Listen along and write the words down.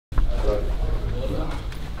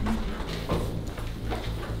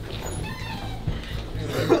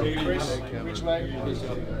Danis.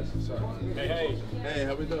 Hey,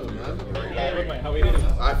 how we doing, man? Good, mate. How are you?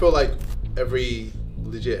 I feel like every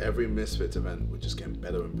Misfits event, we're just getting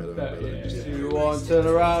better and better and better. 2, 1, turn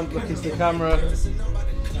around, look into the camera.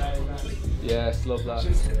 Yes, love that.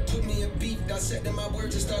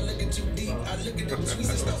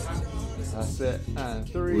 That's it. And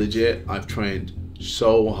 3. Legit, I've trained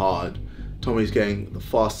so hard. Tommy's getting the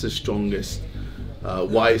fastest, strongest,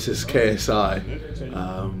 wisest KSI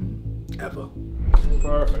ever.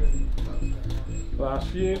 Perfect. Last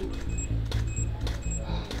few.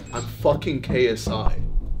 I'm fucking KSI.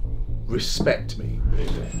 Respect me.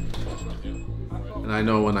 And I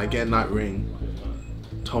know when I get in that ring,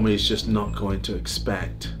 Tommy's just not going to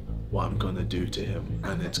expect what I'm going to do to him,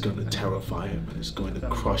 and it's going to terrify him, and it's going to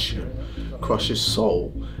crush him, crush his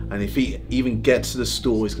soul. And if he even gets to the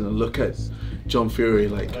stool, he's going to look at John Fury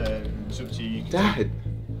like, Dad,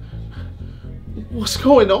 what's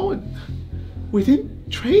going on? We didn't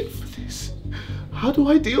train for this. How do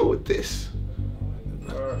I deal with this?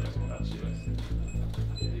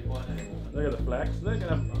 Look at the flex. Look at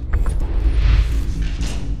him.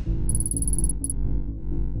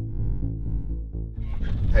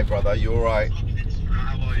 Hey brother, you alright?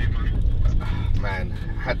 How are you, man? Man,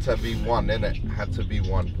 had to be one, innit? Had to be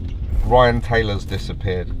one. Ryan Taylor's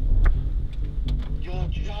disappeared. You're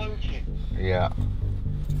joking. Yeah.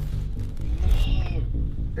 No.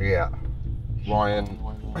 Yeah. Ryan,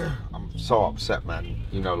 I'm so upset, man.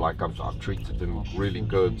 You know, like I've treated him really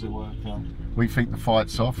good. We think the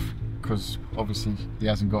fight's off because obviously he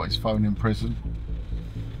hasn't got his phone in prison.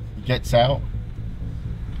 He gets out,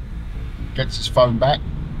 gets his phone back,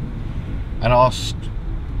 and asked,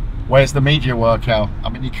 "Where's the media workout?" I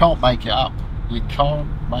mean, you can't make it up. You can't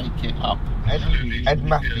make it up. Ed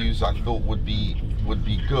Matthews, I thought would be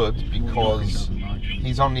good because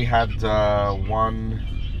he's only had one.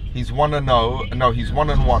 He's 1-0. No, he's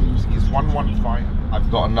 1-1. He's won 1 fight.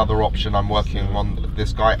 I've got another option. I'm working on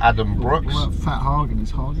this guy, Adam Brooks. What about Fat Hagen?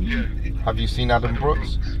 Is Hagen? Have you seen Adam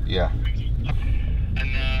Brooks? Yeah.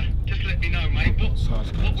 And just let me know, mate.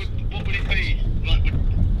 What would it be? Like,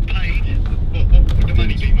 paid? What would the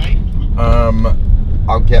money be, mate?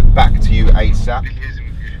 I'll get back to you ASAP.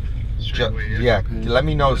 Yeah. Let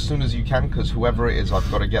me know as soon as you can, because whoever it is,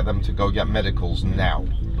 I've got to get them to go get medicals now,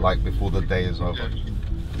 like before the day is over.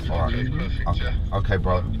 Alright. Okay,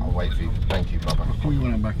 bro. I'll wait for you. Thank you, brother. I thought you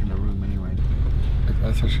went back in the room anyway.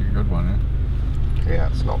 That's actually a good one, eh? Yeah,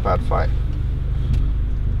 it's not a bad fight.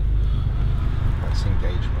 That's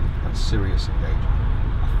engagement. That's serious engagement.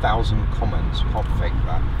 1,000 comments. Can't fake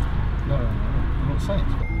that. No, I'm not saying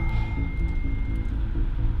so.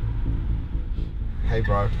 Hey,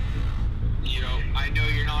 bro. You know, I know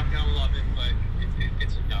you're not gonna love it, but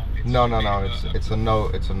it's a no. No. It's a no.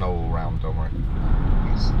 It's a no all round. Don't worry.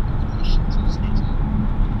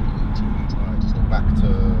 Alright, so back to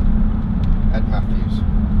Ed Matthews.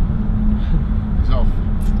 He's off.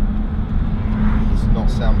 He's not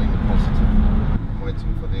sounding positive. I'm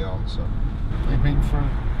waiting for the answer. You've been through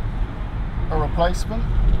a replacement.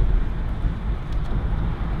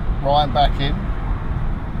 Ryan back in.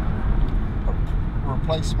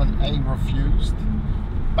 Replacement A refused.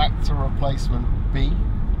 Back to replacement B.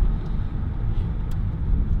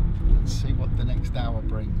 Let's see what the next hour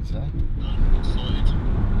brings, eh?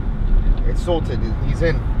 It's sorted. He's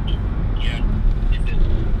in. Yeah, it's in.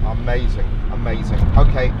 Amazing.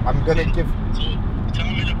 Okay, I'm gonna give. So, tell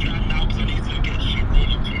me the plan now, because I need to get shit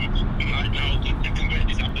rolling too. Right now, you can get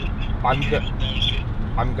this up.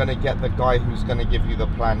 I'm gonna get the guy who's gonna give you the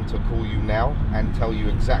plan to call you now and tell you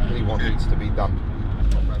exactly what needs to be done.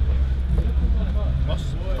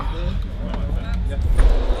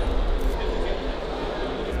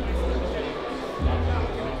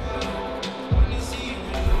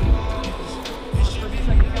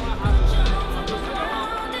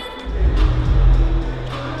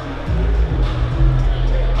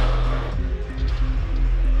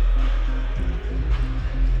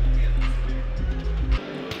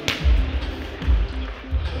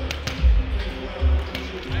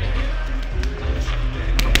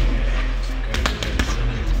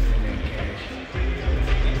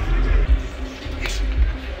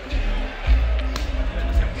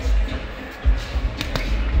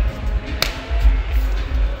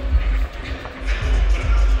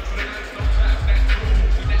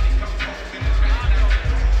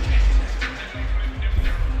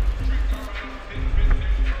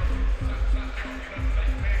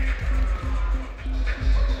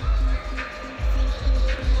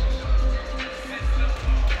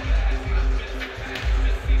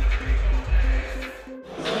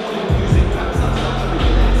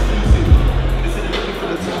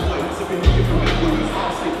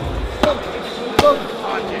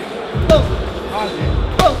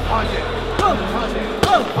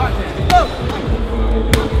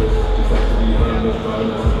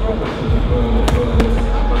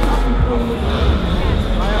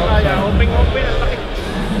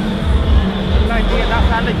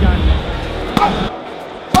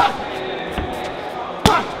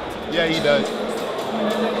 Yeah, he does.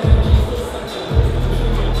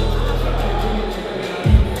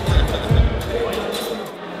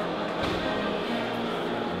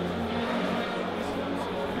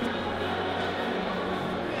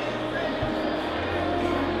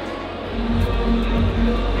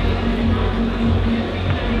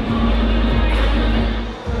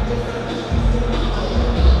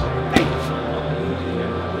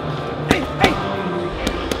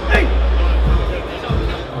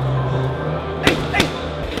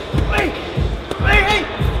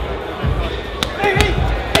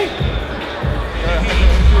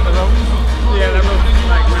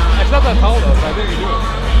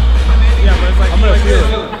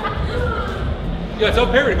 Yeah, tell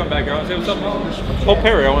Perry to come back here. I want to say what's up. Tell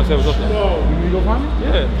Perry I want to say what's up. Oh, you need to go find him?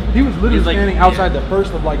 Yeah. He was literally standing outside the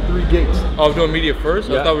first of like 3 gates. Oh, doing media first?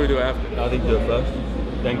 Yeah. I thought we would do it after. I think do it first,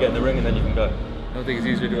 then get in the ring and then you can go. I don't think it's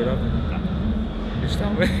easier to do it after. You just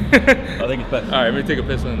tell me. I think it's best. Alright, I'm going to take a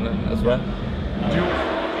piss and then that's fine.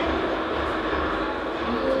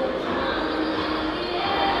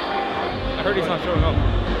 I heard he's not showing up.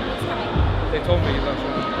 They told me he's not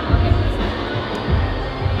showing up.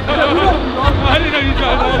 I didn't know you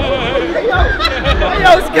tried that. Hey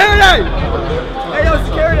yo, security! Hey yo,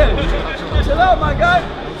 security! Chill out, my guy.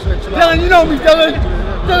 Dillon, you know me, Dillon.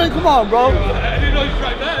 Dillon, come on, bro. I didn't know you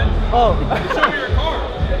tried that. Oh. Show me your car.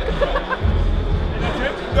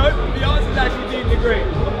 No, Beyonce's actually beating the great.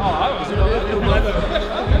 Oh, I was.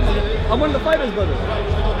 I'm one of the fighters, brother.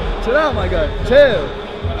 Chill out, my guy. Chill.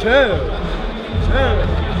 Chill. Chill.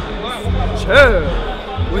 Chill.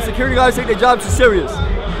 When security guys take their jobs too serious.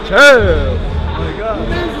 Chill. Oh my God. Who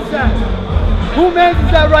mans is that? Who mans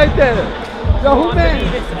is that right there? Yo, who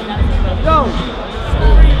mans? Yo.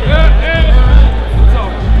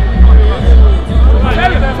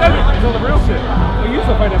 So the real shit. Well, you used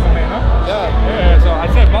to fight MMA, huh? Yeah, so I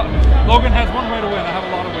said Logan has one way to win. I have a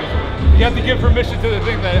lot of ways to win. You have to give permission to the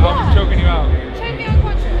thing that I'm choking you out. Choke me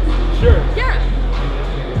unconscious. Sure. Yeah.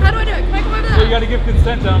 How do I do it? Can I come over there? So you got to give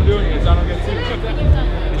consent that I'm doing it so I don't get sued.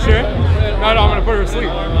 You sure? No, I'm going to put her to sleep.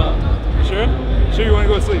 You sure? Sure you want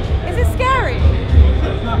to go to sleep? Is it scary?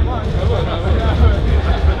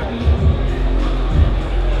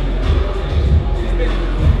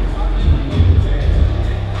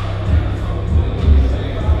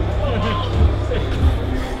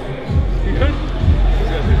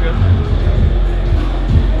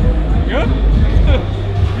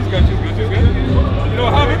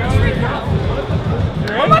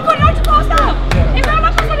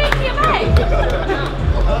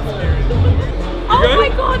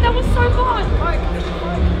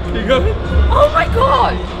 Oh my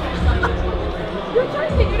god! You're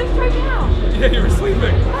joking, you just tried me out. Yeah, you were sleeping.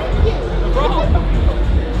 Thank you. No problem.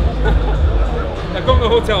 Now come to the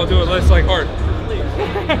hotel, do it less like hard.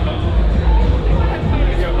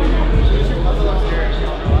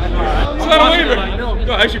 She's not a waiver.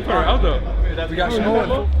 No, I actually put her out though. We got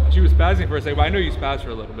Shimoa. She was spazzing for a second, but I know you spazzed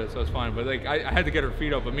for a little bit, so it's fine. But like, I had to get her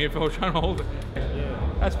feet up, but me and Phil were trying to hold it.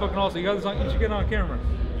 That's fucking awesome. You got this on, you should get it on camera.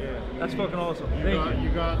 That's fucking awesome. Thank you. You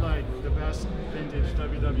got like the best vintage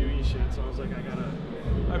WWE shit, so I was like,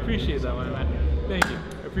 I appreciate that one, man. Thank you.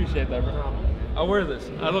 I appreciate that, bro. I'll wear this.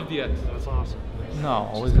 I love DX. That's awesome. No,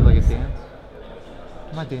 is it like a dance?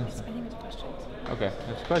 I'm not dancing. I think it's questions. Okay, if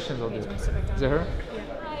it's questions, I'll do it. Is it her?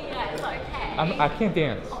 Yeah, it's okay. I can't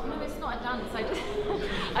dance. Oh, no, it's not a dance.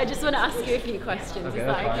 I just want to ask you a few questions. Okay, Is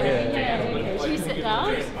that that's okay? fine. Yeah. Should you sit down?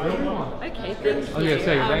 Okay, thank you. I was gonna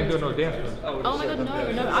say, 'cause I ain't doing no dance. Oh my god,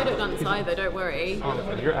 no, I don't dance either, don't worry.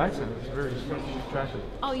 Oh, your accent is very attractive.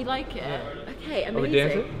 Oh, you like it? Okay, amazing. Are we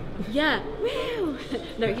dancing? Yeah. Woo!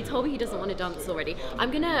 No, he told me he doesn't want to dance already.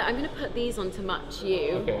 I'm gonna put these on to match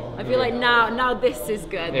you. Okay. I feel like now this is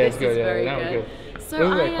good. Yeah, this it's good, is yeah, very now we're good. good. So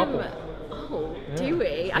Look like I a am. couple. Oh, Yeah. do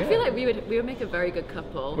we? I Yeah. feel like we would make a very good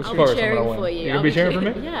couple. Which I'll part be is someone I cheering win? for you. You're gonna I'll be cheering for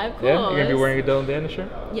me? Yeah, of course. Yeah, you're gonna be wearing a Dillon Danis shirt?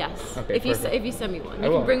 Yes. Okay, if you send me one, you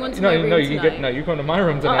can bring one to my room you can tonight. you come to my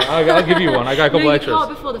room tonight. I'll give you one. I got a couple no, extras. You can't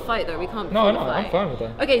before the fight though. We can't. No, before the I'm fight. fine with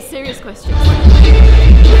that. Okay, serious question.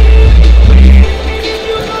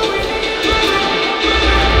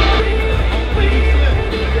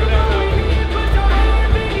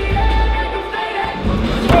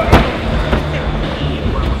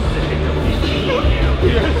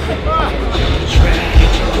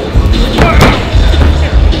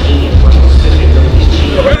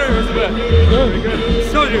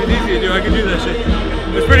 Told you it was easy to do. I could do that shit.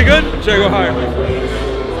 It was pretty good. man? Should I go higher?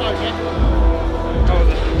 How was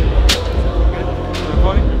it?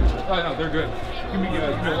 Funny? Oh, no, they're good. Give me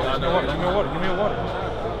water. Give me a water.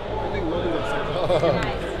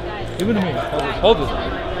 Give it to me. Hold it.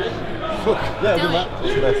 Yeah, do that.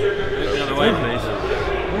 The other way, please.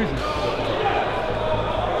 Where is he?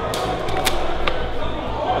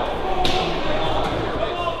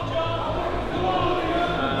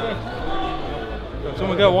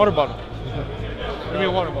 Someone got a water bottle. Give me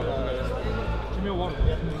a water bottle. Give me a water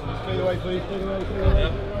bottle. Clear the way, please. Clear the way. Clear the way.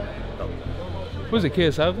 Who's the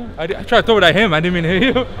kid, Salvador? I tried to throw it at him. I didn't mean to hit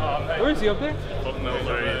you. Where is he up there?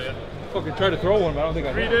 Fucking tried to throw one, but I don't think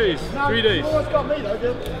I did. 3 days. 3 days. No one's got me though,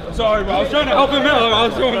 Gil. I'm sorry, bro. I was trying to help him out. I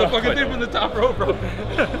was throwing the fucking thing from the top rope, bro.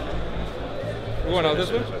 We're going out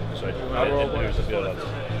this way?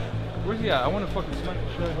 Where's he at? I want to fucking smack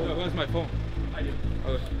the shit. Where's my phone? Okay.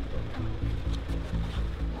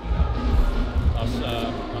 That's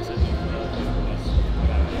it.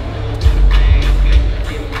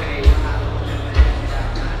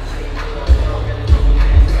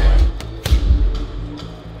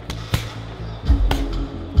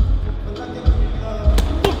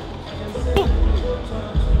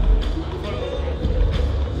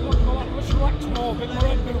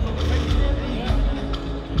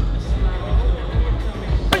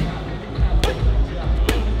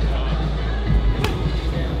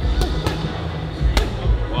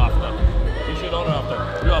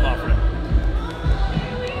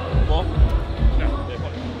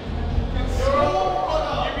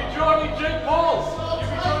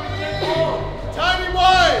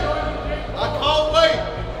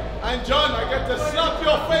 And John, I get to slap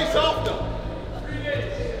your face after.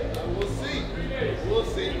 We'll see. We'll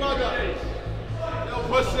see, brother. No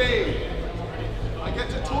pussy. I get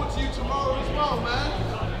to talk to you tomorrow as well, man.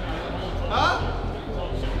 Huh?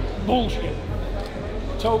 Bullshit.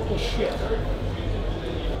 Total shit.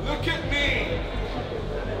 Look at me.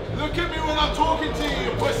 Look at me when I'm talking to you,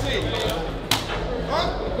 you pussy. Huh?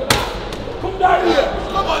 Come down here.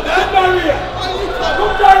 Come on, Dad. Come down here.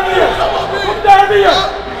 Come down here. Come on, man. Come down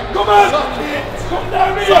here. Come on! Suck it! Come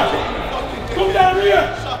down here! Suck it, Come down here!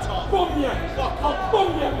 Shut up! Bum ya! I'll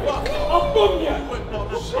bum ya! I'll bum ya!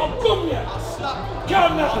 I'll bum ya! I'll slap you!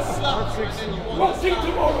 Calm down! I'll slap you! We'll see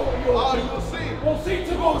tomorrow! You'll see! We'll see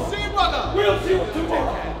tomorrow! We'll see, brother! We'll see what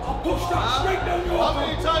tomorrow! I'll push that straight down your How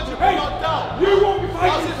many times have you knocked down? You won't be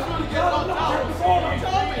fighting! How's it feel to get knocked down? Tell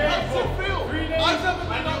me, how does it feel? I've never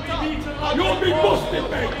been knocked down! You'll be busted,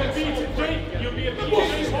 mate! You'll be a beaten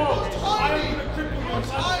horse. I'm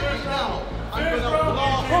tired now! I'm First gonna round,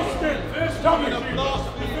 blast first I'm gonna blast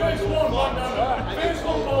you! First one, first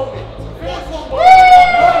one ball. First one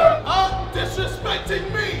Huh? Disrespecting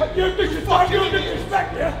me! You disrespect,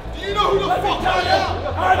 yeah? Do you know who the fuck I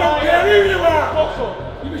am? I don't care who you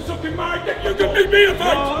are! You be sucking my dick, you can beat me in a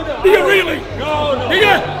fight! Do you really? No. Do you?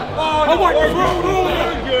 I wipe the floor with all of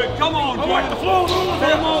you! Good. Come on, I wipe the floor with all of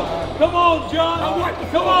you! Come on, John. I wipe the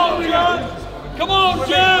Come floor on, with John. Come on,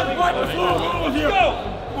 John. I wipe the floor with all of you! Go.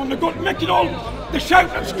 I'm the good making all the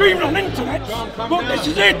shouting and screaming on the internet, but this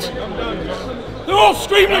is it! They're all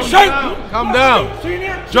screaming and shouting! Calm down!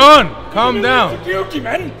 John, calm down! Security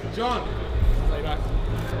men! John! Stay back.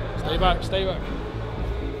 Stay back, stay back.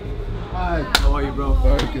 Hi, how are you, bro?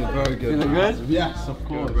 Very good, very good. Feeling good? Yes, of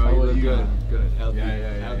course. Good, bro. How You are look you? good. Good. Healthy.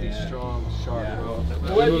 Healthy, strong, sharp, bro.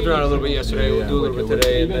 We moved around a little bit yesterday. We'll do a little bit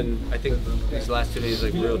today, and then I think these last 2 days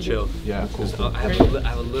like real chill. Yeah, cool. I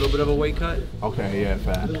have a little bit of a weight cut. Okay, yeah,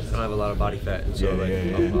 fair. I don't have a lot of body fat, and so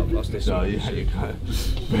I'll stay So strong. yeah, you got a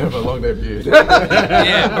bit of a long day for you.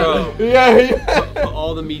 Yeah, bro. Yeah. But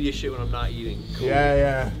all the media shit when I'm not eating. Cool.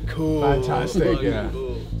 Yeah. Cool. Fantastic. Yeah.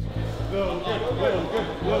 Cool. This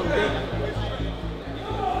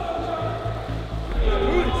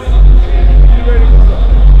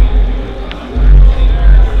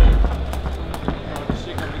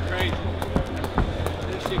shit gonna be crazy.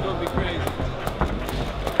 This shit gonna be crazy.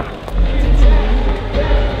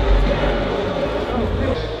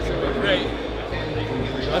 Great.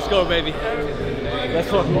 Let's go, baby. Let's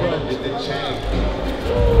fucking go.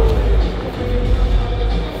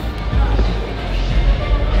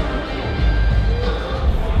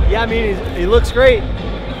 Yeah, I mean, he looks great.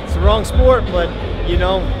 It's the wrong sport, but, you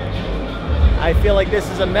know, I feel like this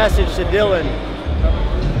is a message to Dillon.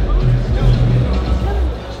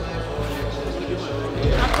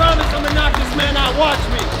 I promise I'm gonna knock this man out. Watch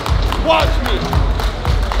me. Watch me.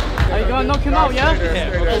 Are you gonna knock him out, yeah?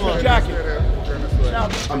 Yeah, come on. Jacket.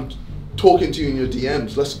 I'm talking to you in your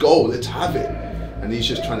DMs. Let's go. Let's have it. And he's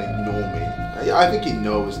just trying to ignore me. I think he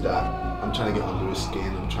knows that I'm trying to get under his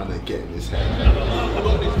skin. I'm trying to get in his head.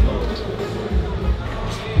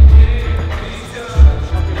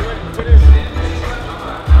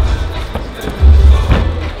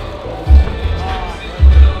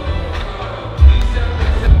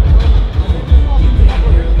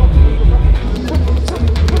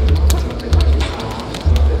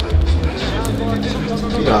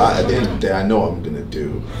 I know what I'm gonna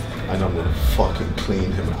do, and I'm gonna fucking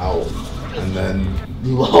clean him out, and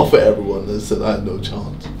then laugh at everyone that said I had no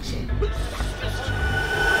chance. So.